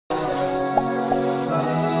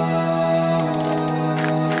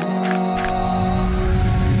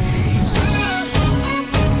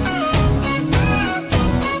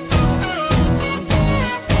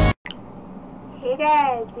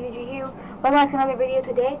welcome back to another video.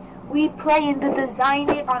 Today we play in the Design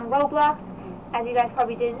It on Roblox. As you guys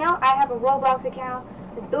probably didn't know, I have a Roblox account,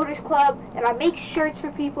 the Builders Club, and I make shirts for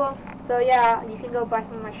people. So yeah, you can go buy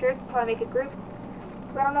some of my shirts until I make a group.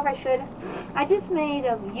 But I don't know if I should. I just made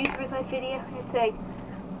a YouTuber's Life video. It's like,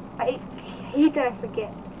 I hate that I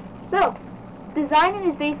forget. So, Design It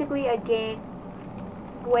is basically a game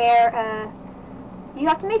where you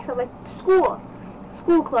have to make something like school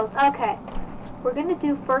clothes. Okay. We're going to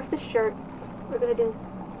do first a shirt. We're going to do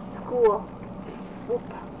school. Oop.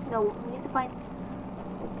 No, we need to find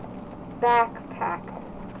backpack.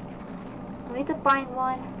 We need to find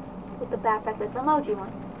one with the backpack, like the emoji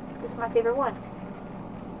one. This is my favorite one.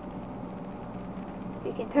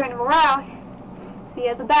 You can turn him around. See, he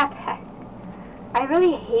has a backpack. I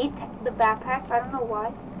really hate the backpacks. I don't know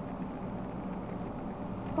why.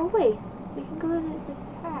 Oh wait, we can go to the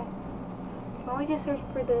hats. Why don't we just search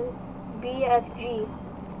for the BFG?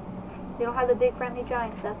 They don't have the big friendly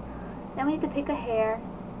giant stuff. Then we need to pick a hair.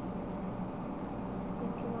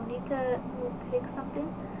 We need to pick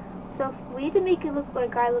something. So we need to make it look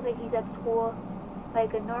like guy look like he's at school,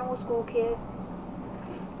 like a normal school kid,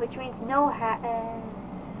 which means no hat.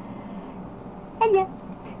 And yeah,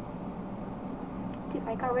 dude,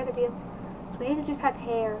 I got rid of you. So we need to just have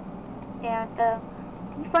hair, and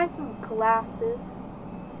can you find some glasses?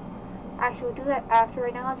 Actually, we'll do that after.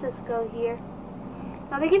 Right now, let's just go here.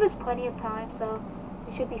 Now, they give us plenty of time, so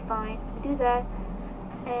we should be fine. We do that,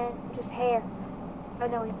 and just hair. Oh,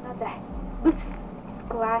 no, not that. Oops, just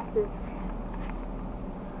glasses.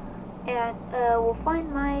 And we'll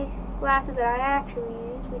find my glasses that I actually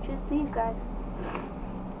use, which is these guys.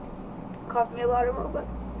 Cost me a lot of Robux.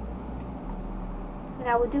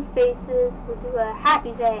 Now, we'll do faces. We'll do a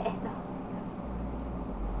happy face.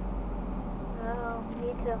 No, we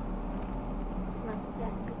need to.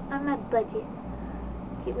 On my budget.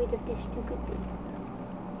 Get rid of this stupid face.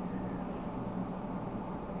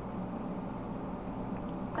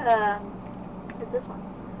 Is this one?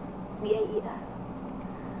 Yeah.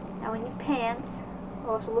 Now we need pants.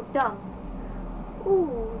 Also look dumb.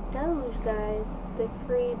 Ooh, those guys. They're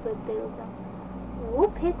free, but they look dumb. We'll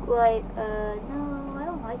pick like, no, I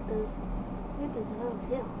don't like those. Here's those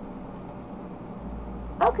too.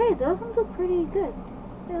 Okay, those ones look pretty good.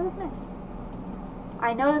 They look nice.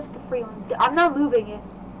 I know this is the free one. I'm not moving it.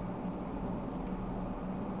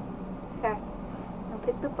 Okay. I'll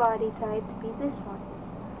pick the body type to be this one.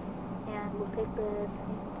 And we'll pick the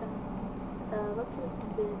skin tone. Let's do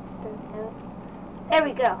it. There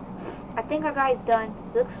we go. I think our guy's done.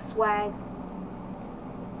 Looks swag.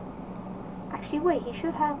 Actually, wait. He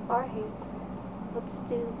should have our hair. Let's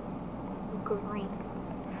do green.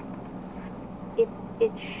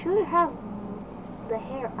 It should have the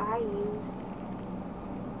hair I use.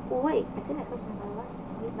 Wait, I think I saw some in my life.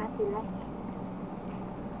 These might be like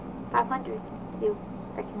 500. Ew,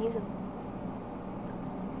 I can use them.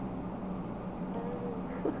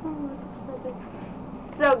 So good.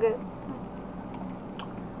 So good.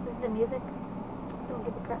 Listen to music. Don't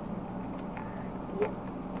give a crap. Yep.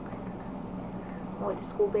 I'm going to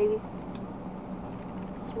school, baby.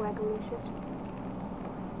 Swagalicious.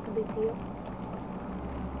 No big deal.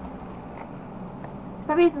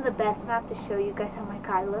 Probably isn't the best map to show you guys how my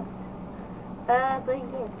guy looks. But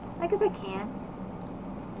yeah, I guess I can.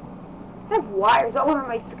 I have wires all over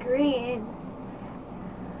my screen.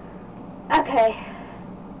 Okay.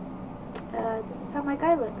 This is how my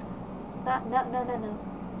guy looks. No.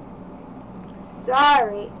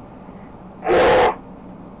 Sorry.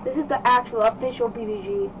 This is the actual official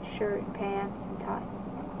BBG shirt, pants, and tie.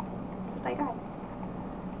 This is my guy.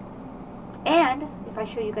 And, if I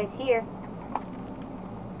show you guys here,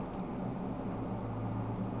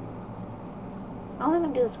 I'm only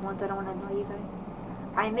gonna do this once. I don't want to annoy you guys.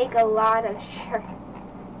 I make a lot of shirts.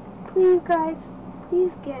 Please, guys,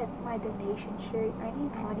 please get my donation shirt. I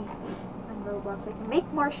need money on Roblox so I can make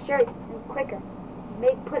more shirts and quicker.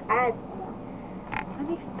 Put ads on. I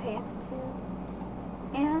make some pants too.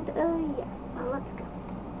 And yeah, let's go.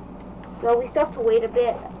 So we still have to wait a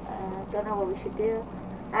bit. Don't know what we should do.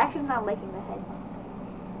 I'm actually not liking the head.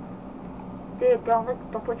 Dude,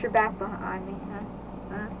 don't put your back behind me,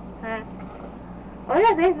 huh? Oh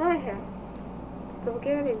yeah, there's my hair. So we'll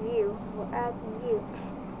get rid of you. We'll add you.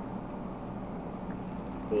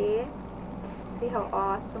 See how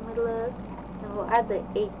awesome it looks? And we'll add the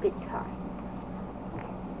 8-bit tie.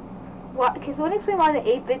 What? Okay, so explain why the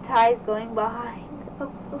 8-bit tie is going behind.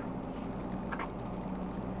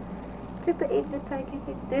 Pick the 8-bit tie.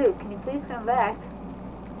 Dude, can you please come back?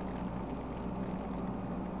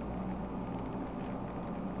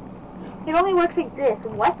 It only works like this.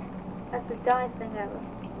 What? That's the dumbest thing ever.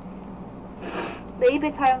 The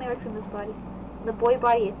 8-bit tie only works in this body. The boy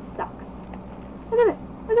body, it sucks. Look at this.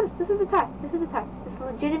 Look at this. This is the tie. This is the tie. This is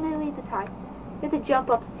legitimately the tie. You have to jump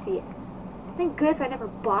up to see it. Thank goodness I never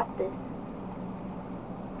bought this.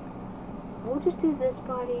 We'll just do this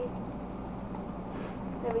body.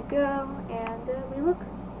 There we go. And we look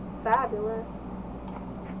fabulous.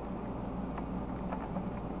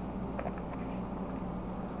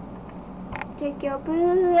 Take your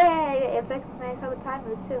boo. It's like nice how the time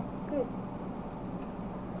moves too. Good.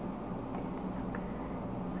 This is so good.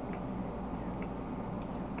 So good. So good.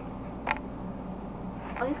 So good.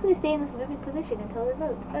 I'm just gonna stay in this moving position until they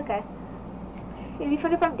vote. Okay. It'd be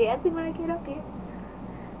fun if I'm dancing when I get up here.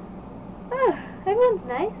 Everyone's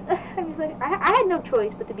nice. I mean, like, I had no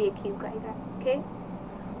choice but to be a cute guy. Okay.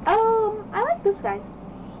 I like this guy.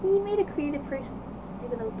 He made a creative person,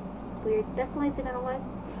 even though it's weird. That's the only thing I don't like.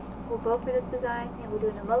 We'll vote for this design, and we'll do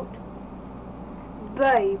an emote.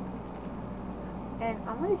 Babe. And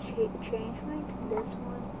I'm going to change mine to this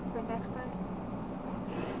one for next time.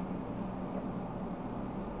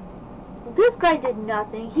 This guy did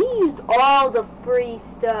nothing. He used all the free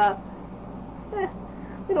stuff.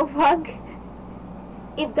 Little fuck.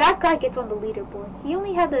 If that guy gets on the leaderboard, he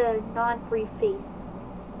only had the non-free face.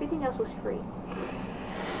 Everything else was free.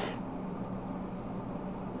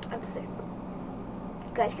 I'm sick.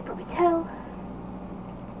 You guys can probably tell.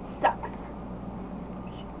 It sucks.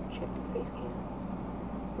 Check the face cam.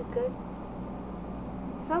 Is it good?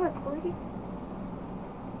 It's not recording?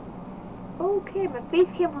 Okay, my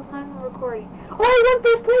face cam was not even recording. Oh, I won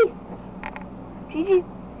first place! GG.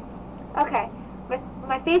 Okay.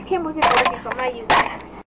 My face cam wasn't working, so I'm not using it.